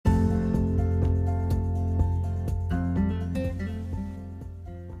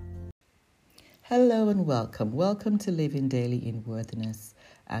Hello and welcome. Welcome to Living Daily in Worthiness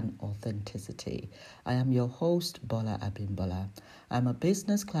and Authenticity. I am your host, Bola Abimbola. I'm a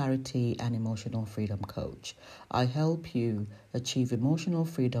business clarity and emotional freedom coach. I help you achieve emotional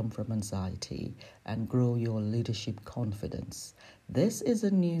freedom from anxiety and grow your leadership confidence. This is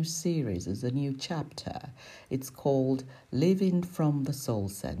a new series, is a new chapter. It's called Living from the Soul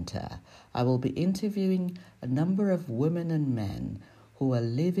Center. I will be interviewing a number of women and men who are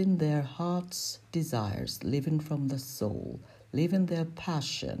living their heart's desires, living from the soul, living their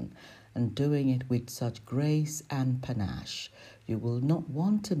passion, and doing it with such grace and panache. You will not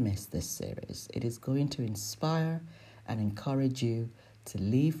want to miss this series. It is going to inspire and encourage you to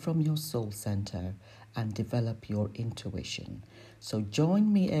live from your soul center and develop your intuition. So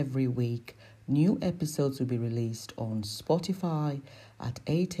join me every week. New episodes will be released on Spotify at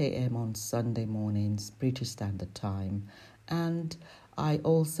 8 a.m. on Sunday mornings, British Standard Time. And I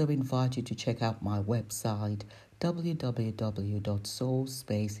also invite you to check out my website,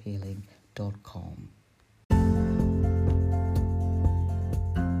 www.soulspacehealing.com.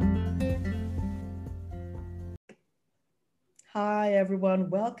 Hi, everyone.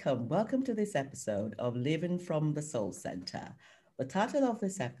 Welcome to this episode of Living from the Soul Center. The title of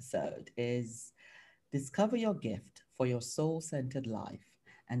this episode is Discover Your Gift for Your Soul-Centered Life.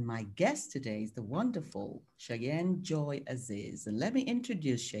 And my guest today is the wonderful Cheyenne Joy Aziz. And let me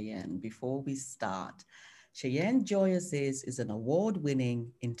introduce Cheyenne before we start. Cheyenne Joy Aziz is an award-winning,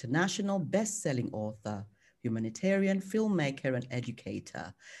 international best-selling author, humanitarian filmmaker, and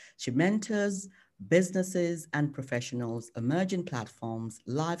educator. She mentors businesses and professionals, emerging platforms,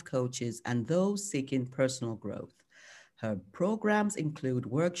 life coaches, and those seeking personal growth. Her programs include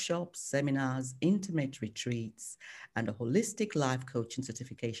workshops, seminars, intimate retreats, and a holistic life coaching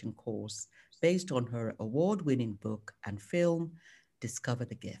certification course based on her award-winning book and film, Discover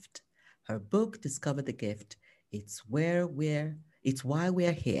the Gift. Her book, Discover the Gift, It's Why We're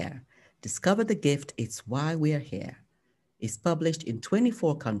Here. Discover the Gift, It's Why We're Here, is published in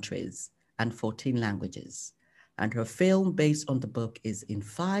 24 countries and 14 languages. And her film based on the book is in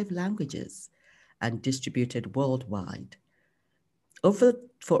 5 languages and distributed worldwide.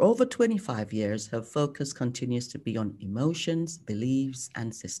 For over 25 years, her focus continues to be on emotions, beliefs,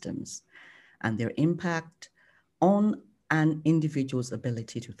 and systems, and their impact on an individual's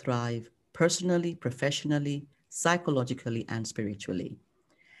ability to thrive personally, professionally, psychologically, and spiritually.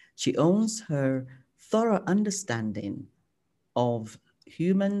 She owns her thorough understanding of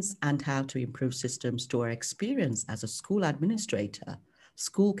humans and how to improve systems to her experience as a school administrator,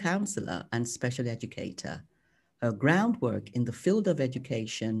 school counselor, and special educator. Her groundwork in the field of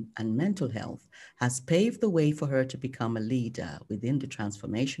education and mental health has paved the way for her to become a leader within the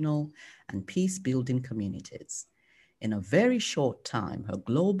transformational and peace-building communities. In a very short time, her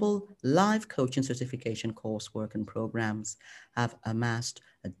global life coaching certification coursework and programs have amassed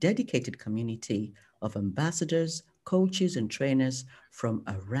a dedicated community of ambassadors, coaches, and trainers from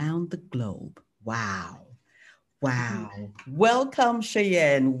around the globe. Wow. Welcome,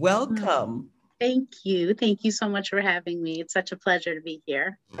 Cheyenne. Welcome. Thank you. Thank you so much for having me. It's such a pleasure to be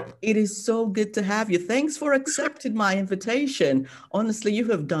here. It is so good to have you. Thanks for accepting my invitation. Honestly,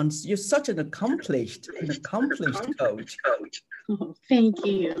 you're such an accomplished coach. Oh, thank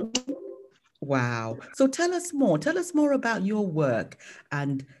you. Wow. So tell us more about your work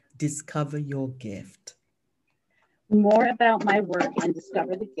and discover your gift. More about my work and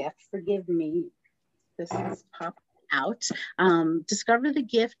discover the gift. Forgive me. This is popping out. Discover the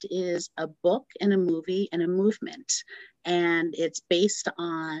Gift is a book and a movie and a movement. And it's based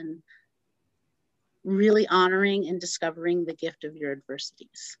on really honoring and discovering the gift of your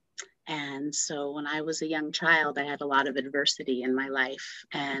adversities. And so when I was a young child, I had a lot of adversity in my life,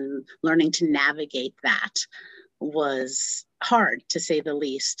 and learning to navigate that was hard, to say the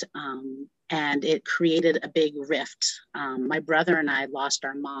least. And it created a big rift. My brother and I lost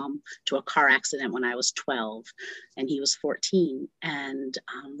our mom to a car accident when I was 12 and he was 14. And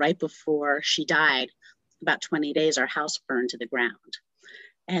right before she died, about 20 days, our house burned to the ground.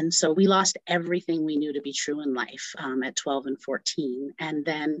 And so we lost everything we knew to be true in life at 12 and 14, and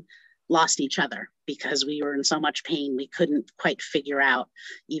then lost each other because we were in so much pain. We couldn't quite figure out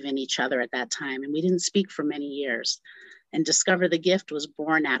even each other at that time. And we didn't speak for many years. And Discover the Gift was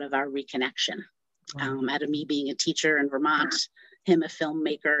born out of our reconnection, out of me being a teacher in Vermont, him a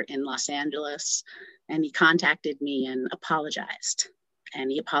filmmaker in Los Angeles. And he contacted me and apologized. And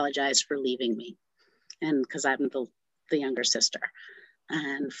he apologized for leaving me. And because I'm the younger sister,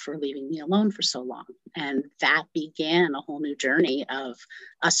 and for leaving me alone for so long. And that began a whole new journey of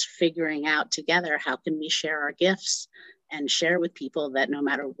us figuring out together, how can we share our gifts and share with people that no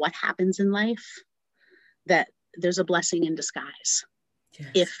matter what happens in life, that there's a blessing in disguise. Yes.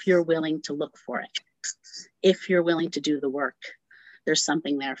 If you're willing to look for it, if you're willing to do the work, there's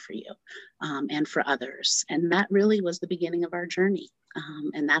something there for you and for others. And that really was the beginning of our journey.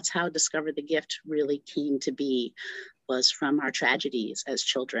 And that's how Discover the Gift really came to be, was from our tragedies as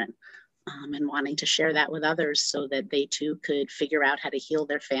children, and wanting to share that with others so that they too could figure out how to heal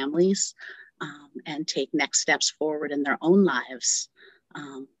their families and take next steps forward in their own lives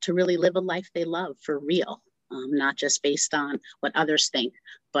to really live a life they love for real, not just based on what others think,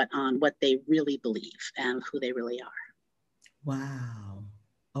 but on what they really believe and who they really are. Wow.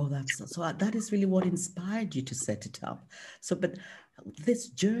 Oh, that is really what inspired you to set it up. So, but this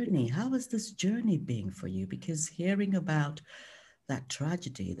journey, how has this journey been for you? Because hearing about that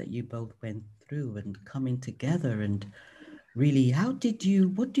tragedy that you both went through and coming together, and really,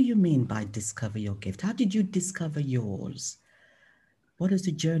 what do you mean by discover your gift? How did you discover yours? What has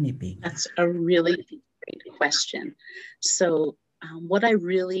the journey been? That's a really great question. So what I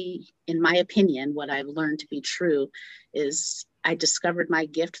really, in my opinion, what I've learned to be true is I discovered my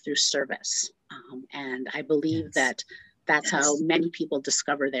gift through service. And I believe that that's how many people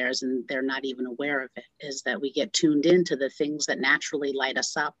discover theirs, and they're not even aware of it, is that we get tuned into the things that naturally light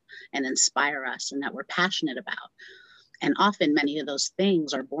us up and inspire us and that we're passionate about. And often many of those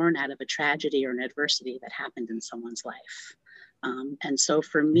things are born out of a tragedy or an adversity that happened in someone's life. And so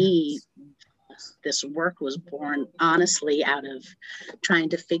for me, this work was born honestly out of trying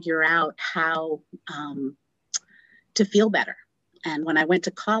to figure out how to feel better. And when I went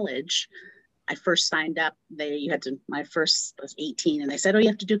to college, I first signed up. My first was 18, and they said, oh, you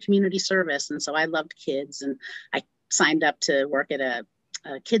have to do community service. And so I loved kids, and I signed up to work at a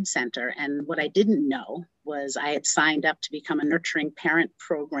kids center. And what I didn't know was I had signed up to become a nurturing parent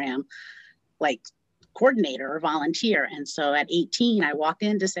program, like coordinator or volunteer. And so at 18, I walked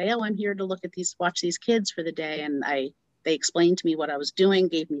in to say, oh, I'm here to watch these kids for the day. And they explained to me what I was doing,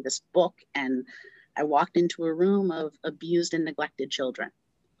 gave me this book, and I walked into a room of abused and neglected children.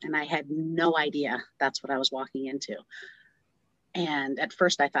 And I had no idea that's what I was walking into. And at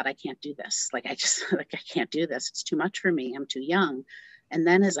first I thought, I can't do this. I can't do this. It's too much for me. I'm too young. And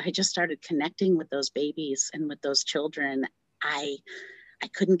then as I just started connecting with those babies and with those children, I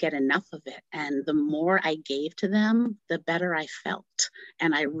couldn't get enough of it. And the more I gave to them, the better I felt.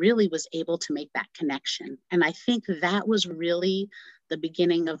 And I really was able to make that connection. And I think that was really the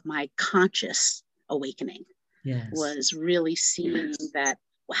beginning of my conscious awakening. Yes. Was really seeing that,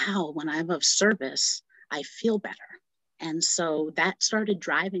 wow, when I'm of service, I feel better. And so that started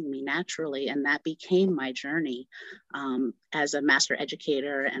driving me naturally, and that became my journey as a master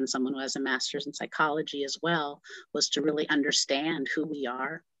educator and someone who has a master's in psychology as well, was to really understand who we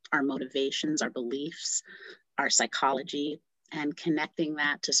are, our motivations, our beliefs, our psychology, and connecting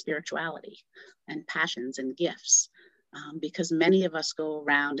that to spirituality and passions and gifts. Because many of us go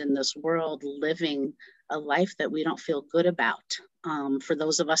around in this world living a life that we don't feel good about. For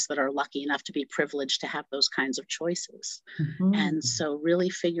those of us that are lucky enough to be privileged to have those kinds of choices. Mm-hmm. And so really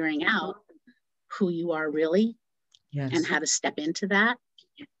figuring out who you are really, yes, and how to step into that,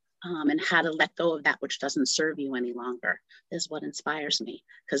 and how to let go of that which doesn't serve you any longer is what inspires me,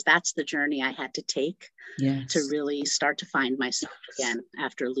 because that's the journey I had to take, yes, to really start to find myself again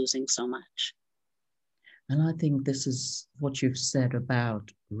after losing so much. And I think this is what you've said about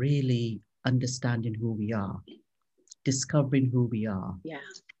really understanding who we are, discovering who we are.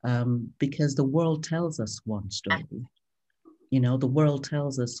 Yeah. Because the world tells us one story. You know, the world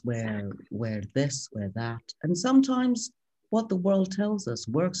tells us we're this, we're that. And sometimes what the world tells us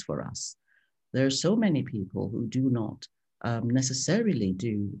works for us. There are so many people who do not necessarily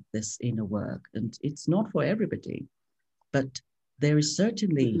do this inner work, and it's not for everybody. But there is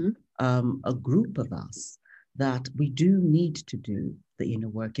certainly a group of us that we do need to do the inner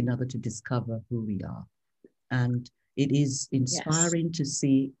work in order to discover who we are. And it is inspiring, yes, to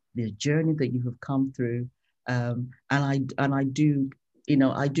see the journey that you have come through. And I do,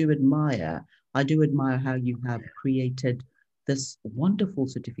 I do admire how you have created this wonderful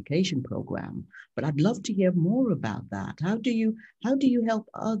certification program. But I'd love to hear more about that. How do you help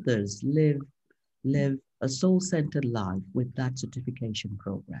others live a soul-centered life with that certification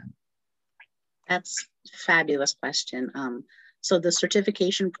program? That's a fabulous question. So the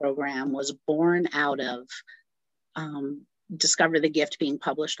certification program was born out of Discover the Gift being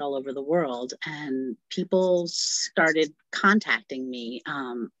published all over the world, and people started contacting me,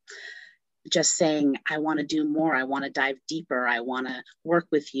 just saying, I want to do more. I want to dive deeper. I want to work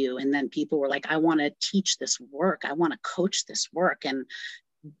with you. And then people were like, I want to teach this work. I want to coach this work. And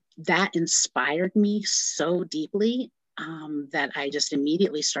that inspired me so deeply that I just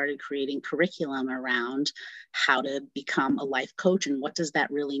immediately started creating curriculum around how to become a life coach and what does that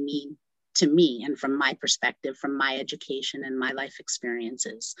really mean to me and from my perspective, from my education and my life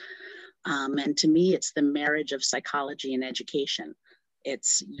experiences. And to me, it's the marriage of psychology and education.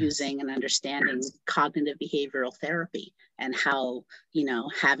 It's using and understanding cognitive behavioral therapy and how,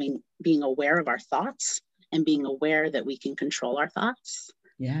 being aware of our thoughts and being aware that we can control our thoughts.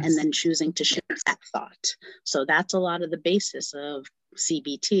 Yes. And then choosing to shift that thought. So that's a lot of the basis of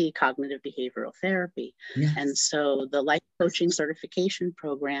CBT, cognitive behavioral therapy. Yes. And so the life coaching certification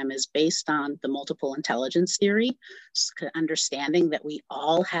program is based on the multiple intelligence theory, understanding that we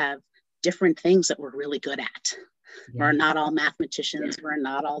all have different things that we're really good at. Yeah. We're not all mathematicians, we're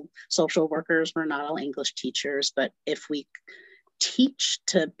not all social workers, we're not all English teachers, but if we teach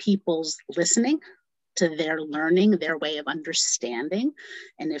to people's listening, to their learning, their way of understanding.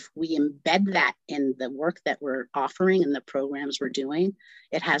 And if we embed that in the work that we're offering and the programs we're doing,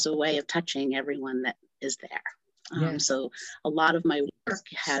 it has a way of touching everyone that is there. Yes. So a lot of my work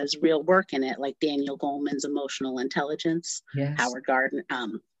has real work in it, like Daniel Goleman's emotional intelligence, yes. Howard Gardner's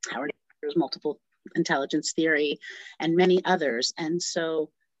multiple intelligence theory, and many others. And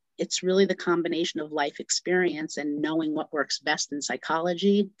so it's really the combination of life experience and knowing what works best in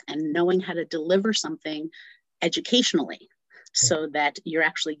psychology and knowing how to deliver something educationally so that you're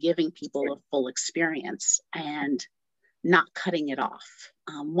actually giving people a full experience and not cutting it off.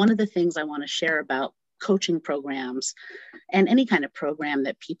 One of the things I want to share about coaching programs and any kind of program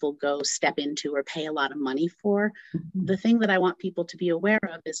that people go step into or pay a lot of money for, the thing that I want people to be aware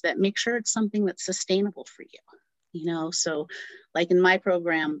of is that make sure it's something that's sustainable for you. So like in my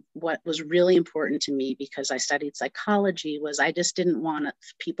program, what was really important to me because I studied psychology was I just didn't want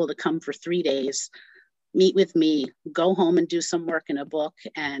people to come for 3 days, meet with me, go home and do some work in a book.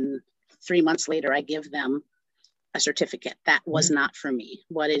 And 3 months later, I give them a certificate. That was not for me.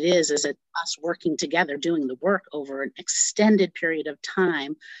 What it is us working together, doing the work over an extended period of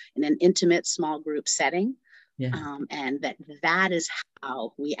time in an intimate small group setting. Yeah. And that is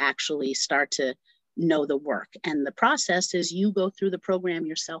how we actually start to know the work. And the process is you go through the program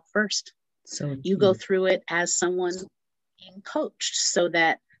yourself first. So you go through it as someone being coached so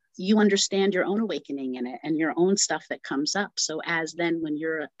that you understand your own awakening in it and your own stuff that comes up. So as then when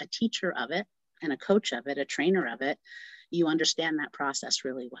you're a teacher of it and a coach of it, a trainer of it, you understand that process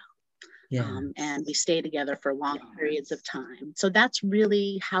really well. Yeah. And we stay together for long periods of time. So that's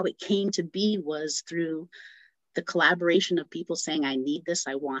really how it came to be, was through the collaboration of people saying, I need this,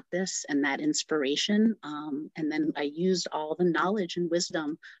 I want this, and that inspiration. And then I used all the knowledge and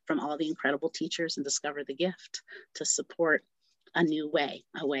wisdom from all the incredible teachers and Discover the Gift to support a new way,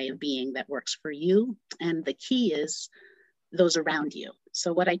 a way of being that works for you. And the key is those around you.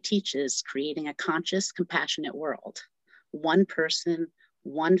 So what I teach is creating a conscious, compassionate world, one person,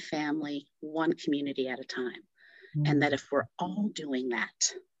 one family, one community at a time. And that if we're all doing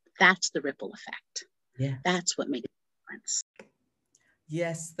that, that's the ripple effect. Yeah. That's what makes a difference.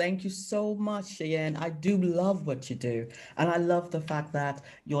 Yes, thank you so much, Cheyenne. I do love what you do. And I love the fact that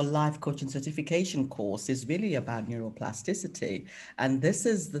your life coaching certification course is really about neuroplasticity. And this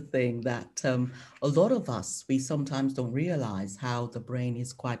is the thing that a lot of us, we sometimes don't realize how the brain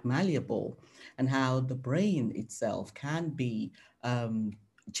is quite malleable and how the brain itself can be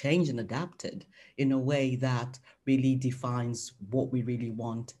changed and adapted in a way that really defines what we really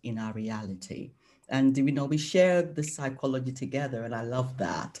want in our reality. And, we share the psychology together, and I love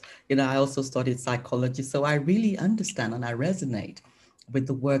that. I also studied psychology, so I really understand and I resonate with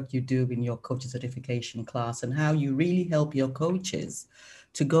the work you do in your coaching certification class and how you really help your coaches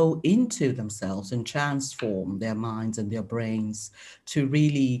to go into themselves and transform their minds and their brains to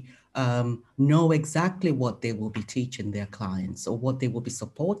really know exactly what they will be teaching their clients or what they will be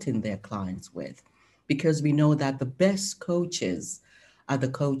supporting their clients with. Because we know that the best coaches are the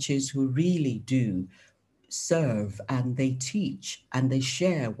coaches who really do serve and they teach and they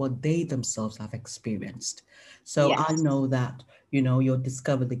share what they themselves have experienced. So yes. I know that, your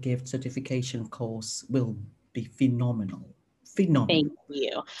Discover the Gift certification course will be phenomenal. Thank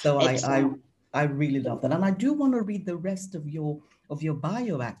you. So I really love that. And I do want to read the rest of your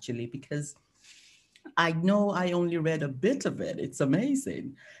bio actually, because I know I only read a bit of it. It's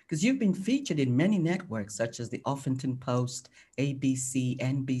amazing because you've been featured in many networks such as the Huffington Post, ABC,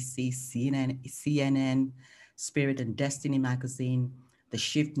 NBC, CNN, Spirit and Destiny magazine, the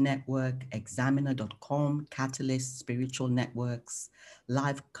Shift Network, Examiner.com, Catalyst, Spiritual Networks,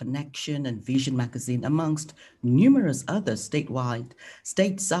 Live Connection and Vision magazine, amongst numerous others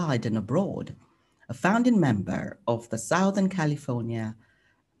stateside and abroad. A founding member of the Southern California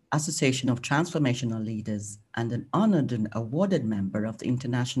Association of Transformational Leaders, and an honored and awarded member of the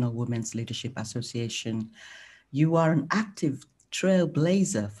International Women's Leadership Association. You are an active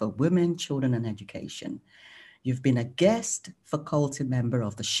trailblazer for women, children, and education. You've been a guest faculty member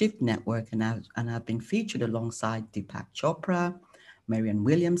of the Shift Network and have been featured alongside Deepak Chopra, Marianne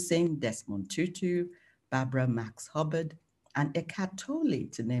Williamson, Desmond Tutu, Barbara Max Hubbard, and Eckhart Tolle,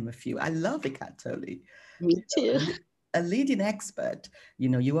 to name a few. I love Eckhart Tolle. Me too. A leading expert.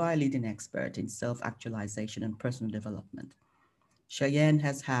 You are a leading expert in self-actualization and personal development. Cheyenne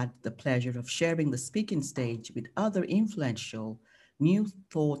has had the pleasure of sharing the speaking stage with other influential new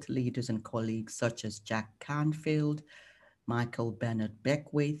thought leaders and colleagues such as Jack Canfield, Michael Bennett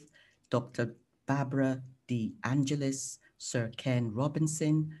Beckwith, Dr. Barbara D. Angelis, Sir Ken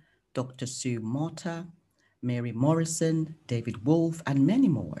Robinson, Dr. Sue Motta, Mary Morrison, David Wolfe, and many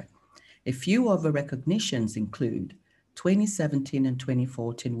more. A few other recognitions include 2017 and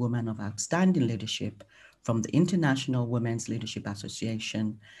 2014 Women of Outstanding Leadership from the International Women's Leadership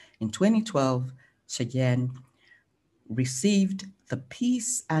Association. In 2012, Cheyenne received the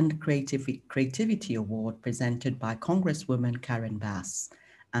Peace and Creativity Award presented by Congresswoman Karen Bass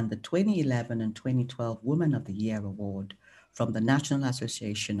and the 2011 and 2012 Woman of the Year Award from the National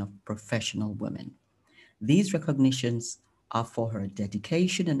Association of Professional Women. These recognitions are for her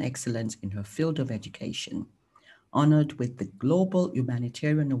dedication and excellence in her field of education. Honored with the Global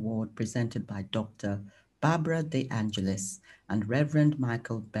Humanitarian Award presented by Dr. Barbara De Angelis and Reverend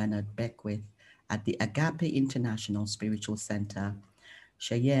Michael Bernard Beckwith at the Agape International Spiritual Center,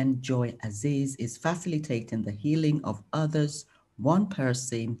 Cheyenne Joy Aziz is facilitating the healing of others, one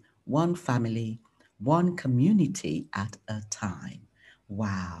person, one family, one community at a time.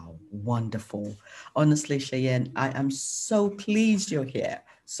 Wow, wonderful. Honestly, Cheyenne, I am so pleased you're here.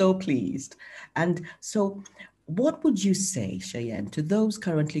 So pleased. And so, what would you say, Cheyenne, to those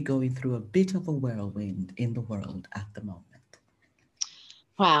currently going through a bit of a whirlwind in the world at the moment?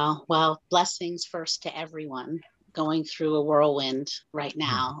 Wow. Well, blessings first to everyone going through a whirlwind right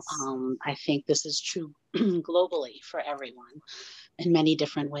now. Yes. I think this is true globally for everyone in many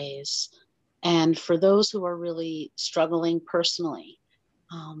different ways. And for those who are really struggling personally,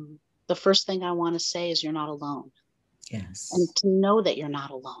 the first thing I want to say is you're not alone. Yes. And to know that you're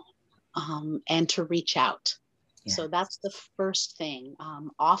not alone, and to reach out. Yes. So that's the first thing.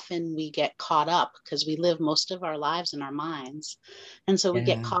 Often we get caught up because we live most of our lives in our minds. And so we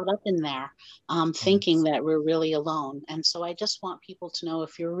get caught up in there, thinking that we're really alone. And so I just want people to know,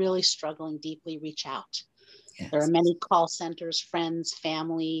 if you're really struggling deeply, reach out. Yes. There are many call centers, friends,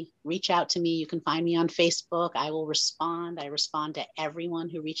 family. Reach out to me. You can find me on Facebook. I will respond. I respond to everyone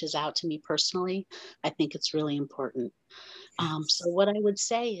who reaches out to me personally. I think it's really important. So what I would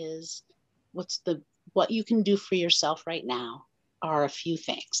say is, what you can do for yourself right now are a few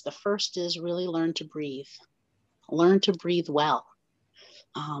things. The first is really learn to breathe. Learn to breathe well.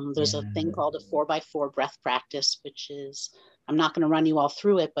 There's a thing called a 4x4 breath practice, which is, I'm not going to run you all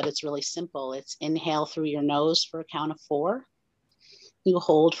through it, but it's really simple. It's inhale through your nose for a count of 4. You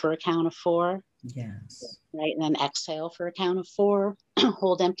hold for a count of 4. Yes. Right. And then exhale for a count of 4.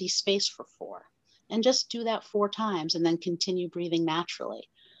 Hold empty space for 4. And just do that 4 times and then continue breathing naturally.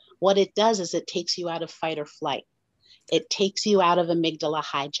 What it does is it takes you out of fight or flight. It takes you out of amygdala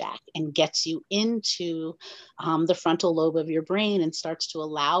hijack and gets you into the frontal lobe of your brain and starts to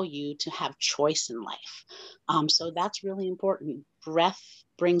allow you to have choice in life. So that's really important. Breath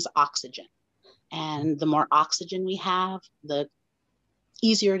brings oxygen. And the more oxygen we have, the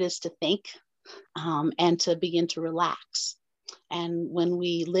easier it is to think and to begin to relax. And when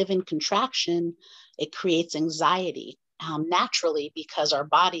we live in contraction, it creates anxiety naturally because our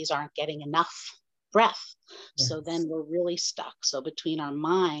bodies aren't getting enough breath. Yes. So then we're really stuck. So between our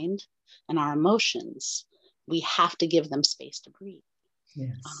mind and our emotions, we have to give them space to breathe.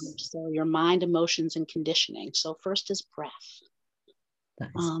 Yes. So your mind, emotions, and conditioning. So first is breath.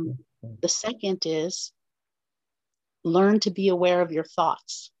 The second is learn to be aware of your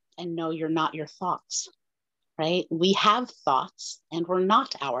thoughts and know you're not your thoughts, right? We have thoughts and we're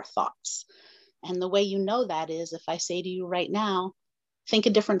not our thoughts. And the way you know that is if I say to you right now, think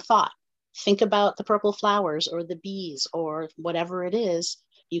a different thought. Think about the purple flowers or the bees or whatever it is,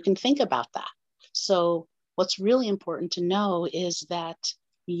 you can think about that. So what's really important to know is that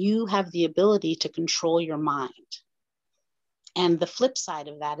you have the ability to control your mind. And the flip side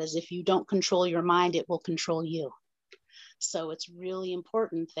of that is if you don't control your mind, it will control you. So it's really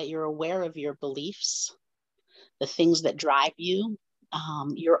important that you're aware of your beliefs, the things that drive you,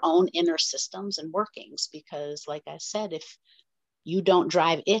 your own inner systems and workings, because like I said, if you don't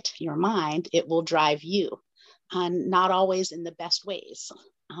drive it, your mind, it will drive you, and not always in the best ways.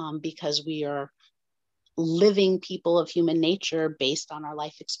 because we are living people of human nature based on our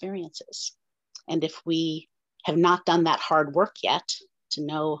life experiences. And if we have not done that hard work yet to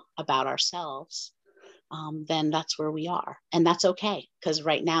know about ourselves, then that's where we are. And that's okay, because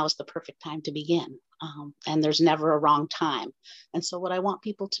right now is the perfect time to begin. And there's never a wrong time. And so what I want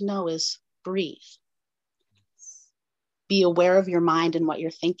people to know is breathe. Be aware of your mind and what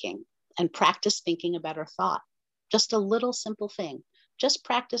you're thinking, and practice thinking a better thought. Just a little simple thing. Just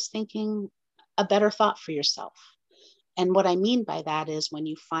practice thinking a better thought for yourself. And what I mean by that is when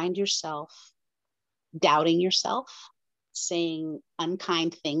you find yourself doubting yourself, saying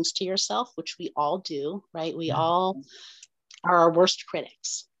unkind things to yourself, which we all do, right? We all are our worst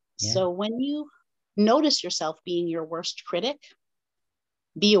critics. Yeah. So when you notice yourself being your worst critic,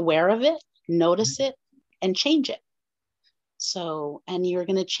 be aware of it, notice it, and change it. So, and you're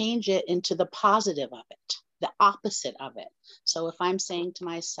going to change it into the positive of it, the opposite of it. So if I'm saying to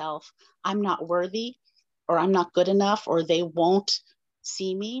myself, I'm not worthy, or I'm not good enough, or they won't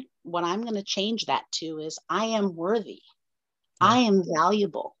see me, what I'm going to change that to is I am worthy. Yeah. I am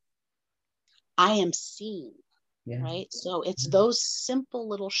valuable. I am seen. Yeah. Right. So it's those simple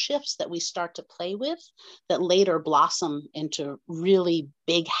little shifts that we start to play with that later blossom into really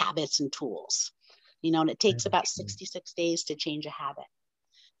big habits and tools. And it takes about 66 days to change a habit.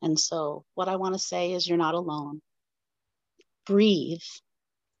 And so what I want to say is you're not alone. Breathe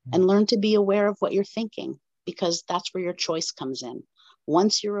and learn to be aware of what you're thinking, because that's where your choice comes in.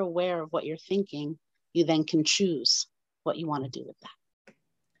 Once you're aware of what you're thinking, you then can choose what you want to do with that.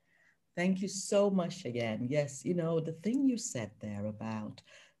 Thank you so much again. Yes, the thing you said there about,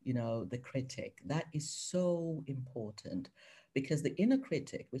 the critic, that is so important, because the inner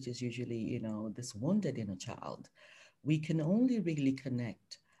critic, which is usually, this wounded inner child, we can only really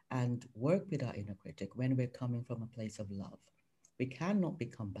connect and work with our inner critic when we're coming from a place of love. We cannot be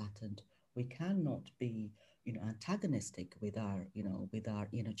combatant. We cannot be, antagonistic with our, with our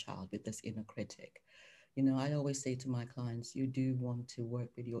inner child, with this inner critic. I always say to my clients, you do want to work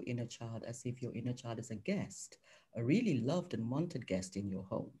with your inner child as if your inner child is a guest, a really loved and wanted guest in your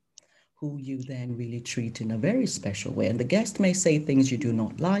home, who you then really treat in a very special way. And the guest may say things you do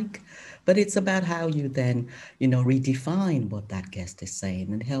not like, but it's about how you then, redefine what that guest is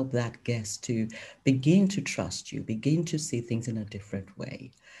saying and help that guest to begin to trust you, begin to see things in a different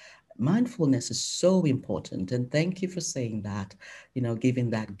way. Mindfulness is so important. And thank you for saying that, giving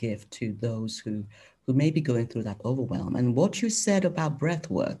that gift to those who may be going through that overwhelm. And what you said about breath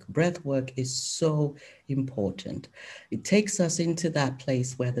work is so important. It takes us into that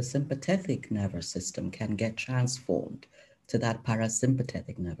place where the sympathetic nervous system can get transformed to that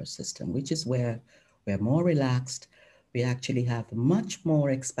parasympathetic nervous system, which is where we're more relaxed. We actually have much more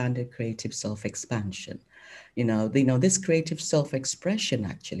expanded creative self-expansion. This creative self-expression,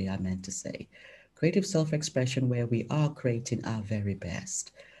 actually, I meant to say, creative self-expression where we are creating our very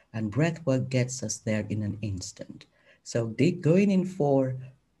best. And breath work gets us there in an instant. So going in 4,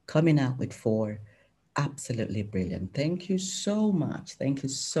 coming out with 4, absolutely brilliant. Thank you so much. Thank you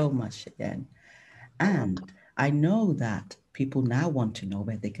so much again. And I know that people now want to know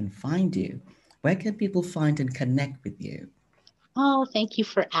where they can find you. Where can people find and connect with you? Oh, thank you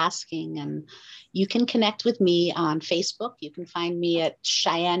for asking. And you can connect with me on Facebook. You can find me at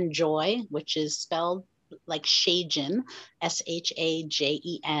Cheyenne Joy, which is spelled like Shajen,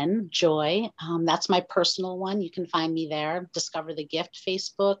 Shajen, Joy. That's my personal one. You can find me there. Discover the Gift,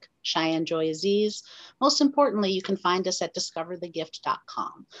 Facebook, Cheyenne Joy Aziz. Most importantly, you can find us at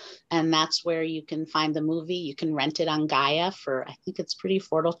discoverthegift.com. And that's where you can find the movie. You can rent it on Gaia for, I think it's pretty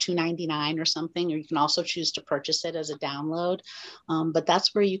affordable, $2.99 or something, or you can also choose to purchase it as a download. But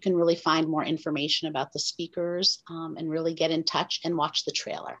that's where you can really find more information about the speakers and really get in touch and watch the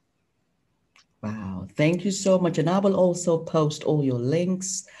trailer. Wow, thank you so much. And I will also post all your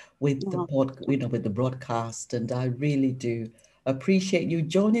links with the with the broadcast. And I really do appreciate you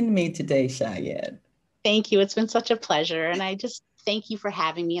joining me today, Cheyenne. Thank you. It's been such a pleasure. And I just thank you for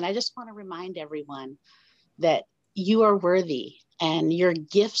having me. And I just want to remind everyone that you are worthy and your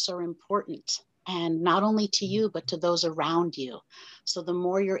gifts are important. And not only to you, but to those around you. So the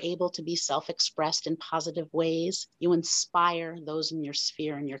more you're able to be self-expressed in positive ways, you inspire those in your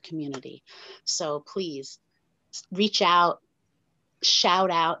sphere and your community. So please reach out,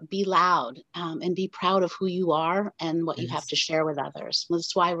 shout out, be loud, and be proud of who you are and what you have to share with others.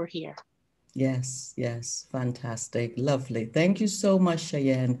 That's why we're here. Yes, yes, fantastic, lovely. Thank you so much,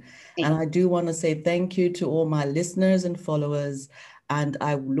 Cheyenne. And I do want to say thank you to all my listeners and followers. And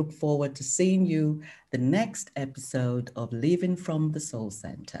I look forward to seeing you the next episode of Living from the Soul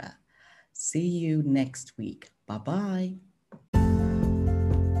Center. See you next week. Bye-bye.